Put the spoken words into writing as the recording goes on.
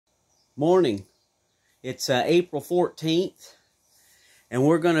Morning. It's April 14th, and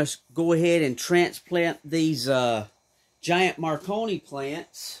we're going to go ahead and transplant these Giant Marconi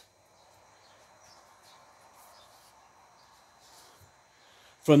plants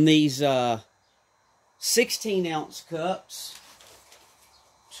from these 16-ounce cups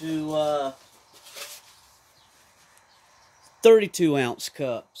to 32-ounce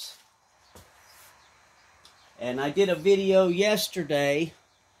cups. And I did a video yesterday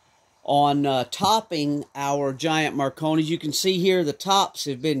on topping our Giant Marconis. You can see here the tops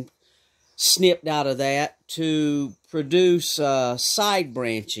have been snipped out of that to produce side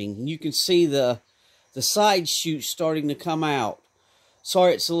branching. You can see the side shoots starting to come out.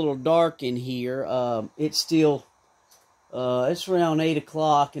 Sorry it's a little dark in here. It's still, it's around 8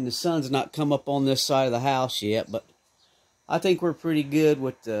 o'clock and the sun's not come up on this side of the house yet, but I think we're pretty good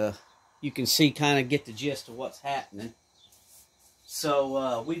with the, you can see, kind of get the gist of what's happening.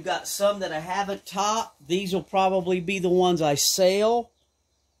 So we've got some that I haven't topped. These will probably be the ones I sell.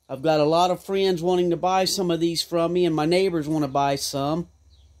 I've got a lot of friends wanting to buy some of these from me, and my neighbors want to buy some.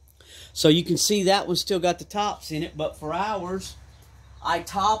 So you can see that one still got the tops in it, but for ours, I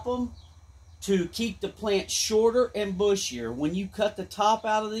top them to keep the plant shorter and bushier. When you cut the top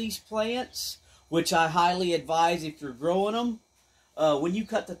out of these plants, which I highly advise if you're growing them, when you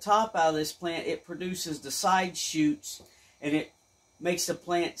cut the top out of this plant, it produces the side shoots, and it makes the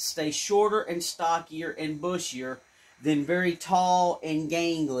plant stay shorter and stockier and bushier than very tall and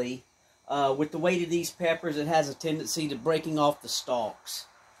gangly. With the weight of these peppers, it has a tendency to breaking off the stalks.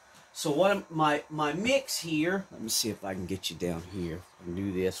 So what my mix here, let me see if I can get you down here and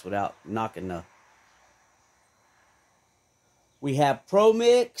do this without knocking the... We have Pro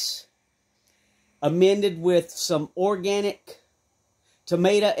Mix amended with some organic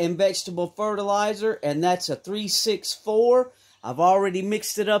tomato and vegetable fertilizer, and that's a 364. I've already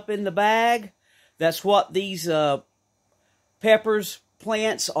mixed it up in the bag. That's what these peppers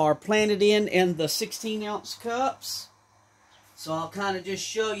plants are planted in the 16-ounce cups. So I'll kind of just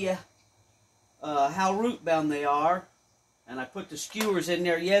show you how root bound they are. And I put the skewers in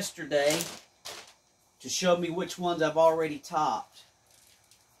there yesterday to show me which ones I've already topped.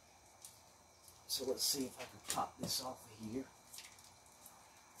 So let's see if I can top this off of here.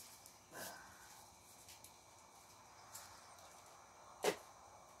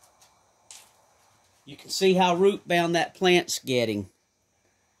 You can see how root bound that plant's getting.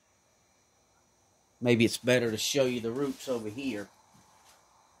 Maybe it's better to show you the roots over here.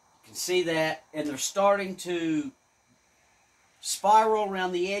 You can see that, and they're starting to spiral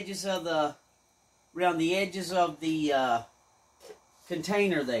around the edges of the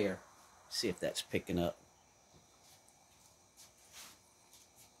container there. See if that's picking up.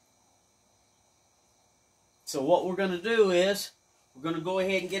 So what we're going to do is we're going to go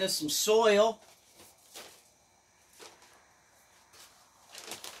ahead and get us some soil.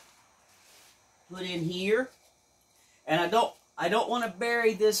 Put in here, and I don't want to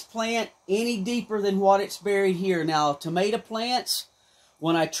bury this plant any deeper than what it's buried here. Now, tomato plants,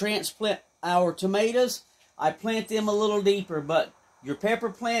 when I transplant our tomatoes, I plant them a little deeper, but your pepper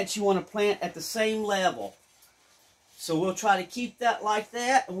plants you want to plant at the same level. So we'll try to keep that like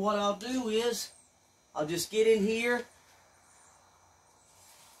that, and what I'll do is I'll just get in here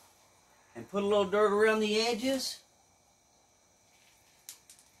and put a little dirt around the edges.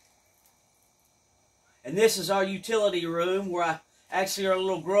 And this is our utility room, where actually our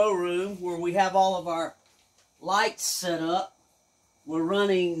little grow room, where we have all of our lights set up. We're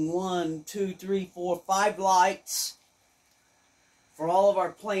running 1, 2, 3, 4, 5 lights for all of our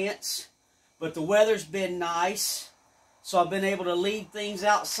plants. But the weather's been nice, so I've been able to leave things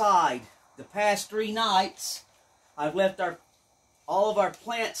outside. The past 3 nights, I've left all of our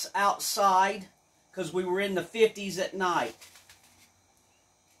plants outside because we were in the 50s at night.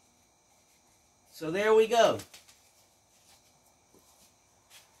 So there we go.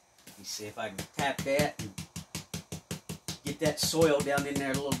 Let me see if I can tap that and get that soil down in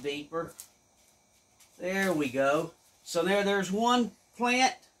there a little deeper. There we go. So there's one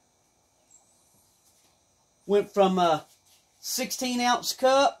plant. Went from a 16-ounce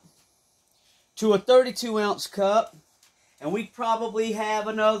cup to a 32-ounce cup. And we probably have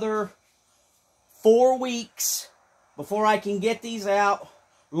another 4 weeks before I can get these out.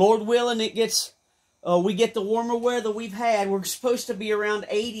 Lord willing, we get the warmer weather we've had. We're supposed to be around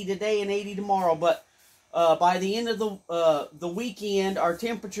 80 today and 80 tomorrow, but by the end of the weekend, our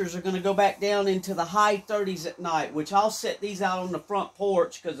temperatures are going to go back down into the high 30s at night, which I'll set these out on the front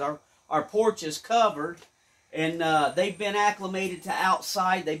porch because our porch is covered, and they've been acclimated to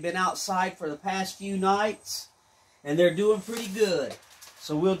outside. They've been outside for the past few nights, and they're doing pretty good.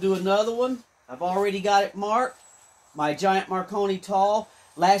 So we'll do another one. I've already got it marked. My Giant Marconi tall.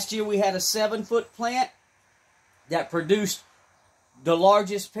 Last year we had a 7-foot plant that produced the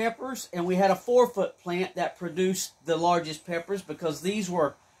largest peppers, and we had a 4-foot plant that produced the largest peppers because these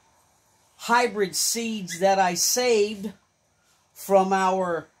were hybrid seeds that I saved from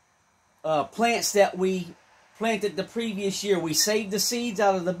our plants that we planted the previous year. We saved the seeds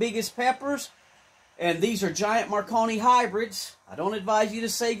out of the biggest peppers, and these are Giant Marconi hybrids. I don't advise you to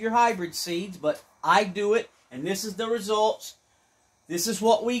save your hybrid seeds, but I do it, and this is the results. This is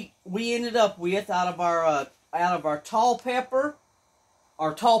what we ended up with out of our tall pepper,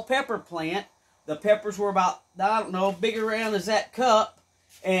 plant. The peppers were about, I don't know, big around as that cup,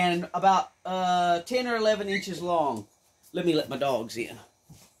 and about 10 or 11 inches long. Let me let my dogs in.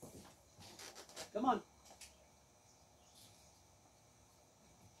 Come on.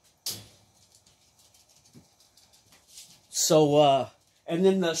 So, and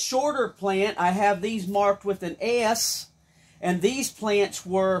then the shorter plant, I have these marked with an S, and these plants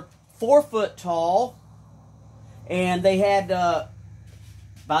were 4 foot tall, and they had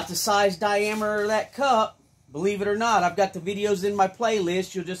about the size diameter of that cup. Believe it or not, I've got the videos in my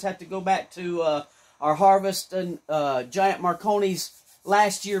playlist. You'll just have to go back to our Harvest and Giant Marconi's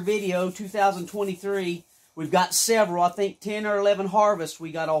last year video, 2023. We've got several, I think 10 or 11 harvests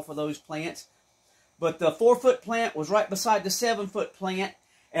we got off of those plants. But the 4-foot plant was right beside the 7-foot plant,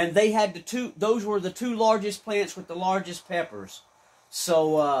 and they had those were the 2 largest plants with the largest peppers.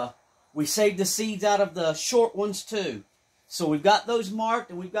 So we saved the seeds out of the short ones too. So we've got those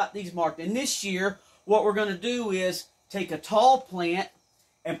marked, and we've got these marked. And this year, what we're going to do is take a tall plant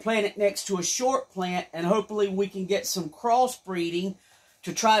and plant it next to a short plant, and hopefully we can get some crossbreeding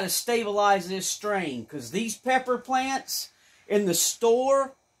to try to stabilize this strain. Because these pepper plants in the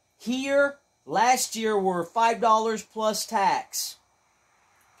store here last year were $5 plus tax,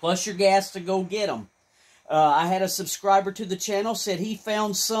 plus your gas to go get them. I had a subscriber to the channel said he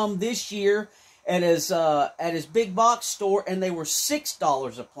found some this year at his big box store, and they were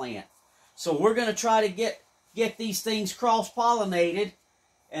 $6 a plant. So we're going to try to get these things cross-pollinated,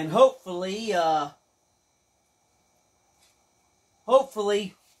 and hopefully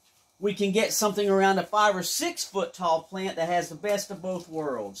we can get something around a 5 or 6 foot tall plant that has the best of both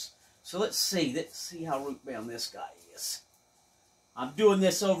worlds. So let's see how root bound this guy is. I'm doing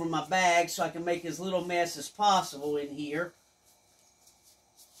this over my bag so I can make as little mess as possible in here.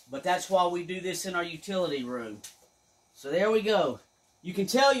 But that's why we do this in our utility room. So there we go. You can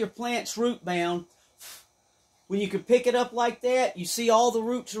tell your plant's root bound when you can pick it up like that. You see all the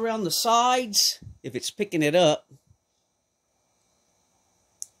roots around the sides. If it's picking it up,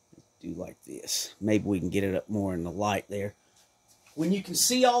 do like this. Maybe we can get it up more in the light there. When you can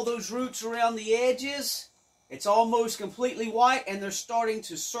see all those roots around the edges, it's almost completely white, and they're starting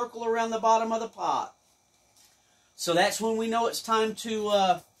to circle around the bottom of the pot. So that's when we know it's time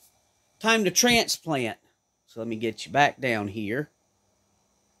to transplant. So let me get you back down here.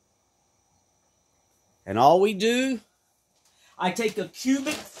 And all we do, I take a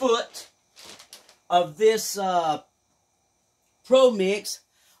cubic foot of this Pro Mix.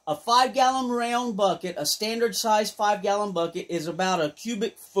 A 5-gallon round bucket, a standard size 5-gallon bucket, is about a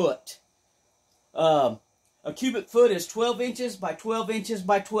cubic foot. A cubic foot is 12 inches by 12 inches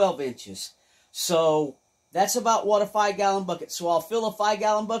by 12 inches. So that's about what a 5-gallon bucket. So I'll fill a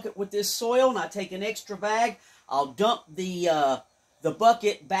 5-gallon bucket with this soil, and I take an extra bag. I'll dump the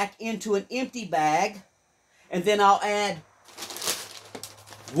bucket back into an empty bag, and then I'll add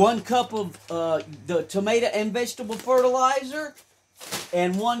 1 cup of the tomato and vegetable fertilizer,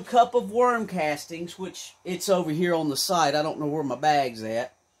 and 1 cup of worm castings, which it's over here on the side. I don't know where my bag's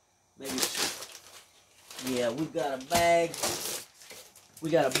at. Maybe yeah, we've got a bag. We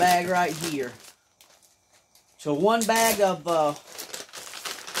got a bag right here. So 1 bag of,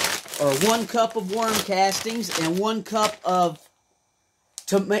 or 1 cup of worm castings and 1 cup of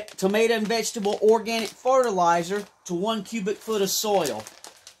tomato and vegetable organic fertilizer to 1 cubic foot of soil.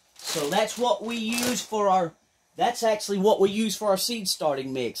 So that's what we use for our. That's actually what we use for our seed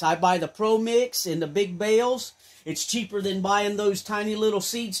starting mix. I buy the Pro Mix in the big bales. It's cheaper than buying those tiny little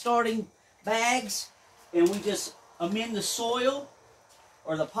seed starting bags. And we just amend the soil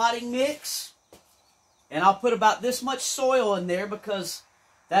or the potting mix. And I'll put about this much soil in there because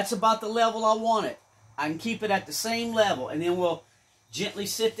that's about the level I want it. I can keep it at the same level. And then we'll gently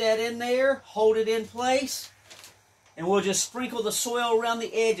sit that in there, hold it in place, and we'll just sprinkle the soil around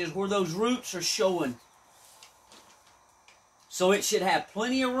the edges where those roots are showing. So it should have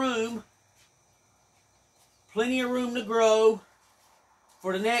plenty of room to grow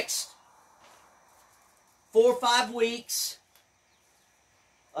for the next 4 or 5 weeks.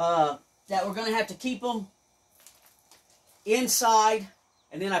 that we're going to have to keep them inside,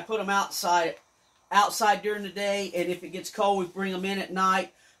 and then I put them outside during the day, and if it gets cold, we bring them in at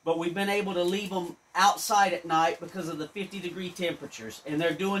night. But we've been able to leave them outside at night because of the 50-degree temperatures, and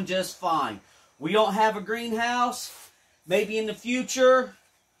they're doing just fine. We don't have a greenhouse. Maybe in the future,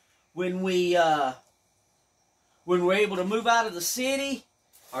 when we're able to move out of the city,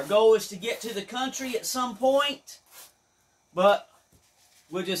 our goal is to get to the country at some point. But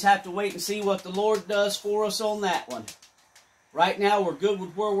we'll just have to wait and see what the Lord does for us on that one. Right now, we're good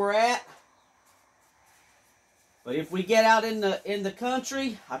with where we're at. But if we get out in the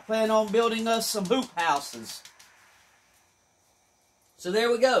country, I plan on building us some hoop houses. So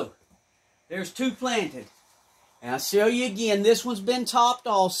there we go. There's 2 planted. And I'll show you again, this one's been topped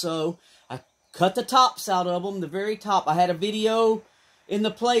also. I cut the tops out of them, the very top. I had a video in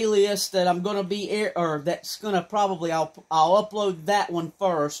the playlist that I'm going to be, that's going to probably, I'll upload that one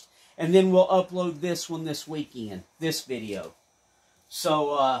first. And then we'll upload this one this weekend, this video.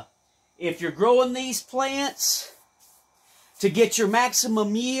 So, if you're growing these plants to get your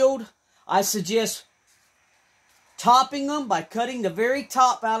maximum yield, I suggest topping them by cutting the very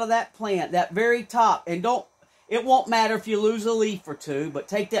top out of that plant, that very top. And it won't matter if you lose a leaf or 2, but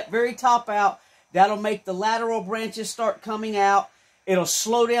take that very top out. That'll make the lateral branches start coming out. It'll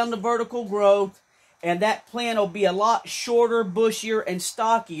slow down the vertical growth, and that plant will be a lot shorter, bushier, and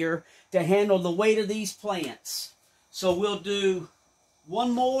stockier to handle the weight of these plants. So we'll do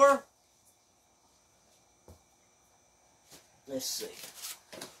one more. Let's see.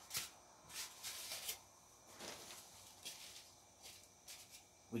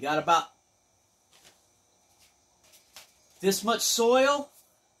 We got about this much soil,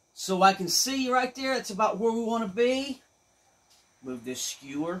 so I can see right there. It's about where we want to be. Move this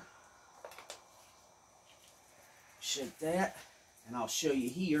skewer. Shake that, and I'll show you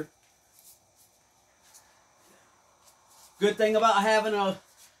here. Good thing about having a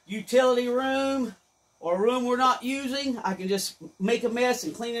utility room or a room we're not using, I can just make a mess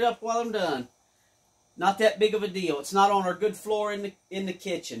and clean it up while I'm done. Not that big of a deal. It's not on our good floor in the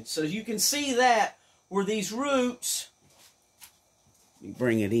kitchen. So you can see that where these roots, let me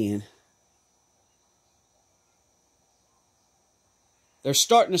bring it in. They're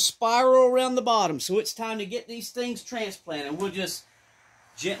starting to spiral around the bottom, so it's time to get these things transplanted. We'll just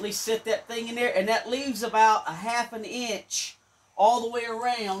gently sit that thing in there, and that leaves about a ½ an inch all the way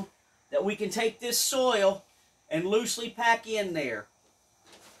around that we can take this soil and loosely pack in there.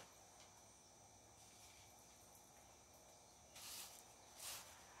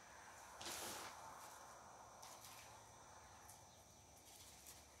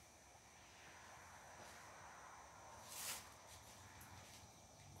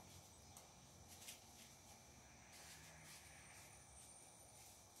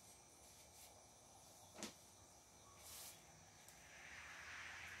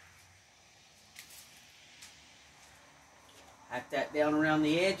 Hack that down around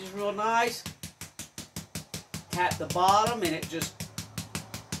the edges real nice. Tap the bottom, and it just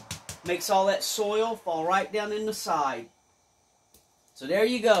makes all that soil fall right down in the side. So there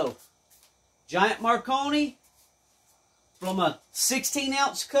you go. Giant Marconi, from a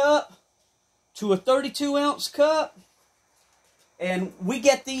 16-ounce cup to a 32-ounce cup. And we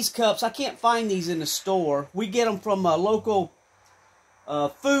get these cups. I can't find these in the store. We get them from a local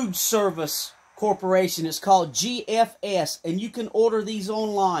food service corporation. It's called GFS, and you can order these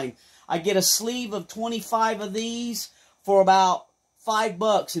online. I get a sleeve of 25 of these for about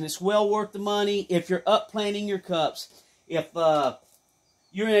 $5, and it's well worth the money if you're upplanting your cups. If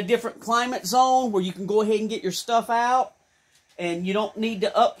you're in a different climate zone where you can go ahead and get your stuff out and you don't need to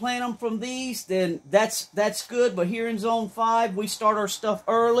upplant them from these, then that's good. But here in Zone 5, we start our stuff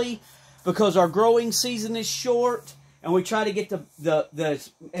early because our growing season is short. And we try to get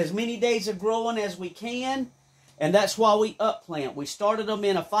as many days of growing as we can. And that's why we upplant. We started them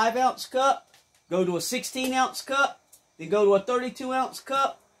in a 5-ounce cup, go to a 16-ounce cup, then go to a 32-ounce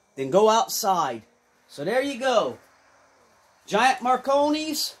cup, then go outside. So there you go. Giant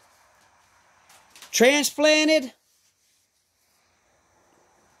Marconis, transplanted.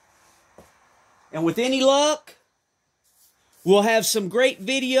 And with any luck, we'll have some great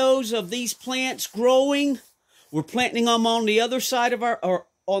videos of these plants growing. We're planting them on the other side of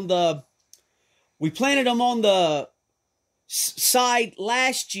we planted them on the side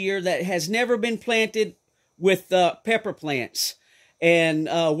last year that has never been planted with pepper plants. And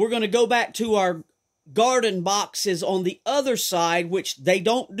we're going to go back to our garden boxes on the other side, which they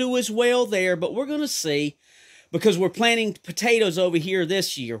don't do as well there, but we're going to see, because we're planting potatoes over here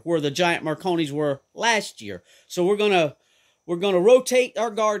this year where the Giant Marconis were last year. So we're going We're going to rotate our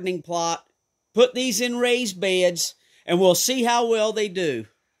gardening plot, put these in raised beds, and we'll see how well they do.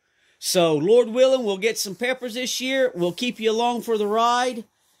 So, Lord willing, we'll get some peppers this year. We'll keep you along for the ride.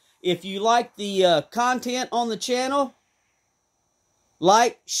 If you like the content on the channel,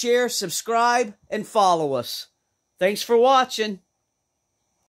 like, share, subscribe, and follow us. Thanks for watching.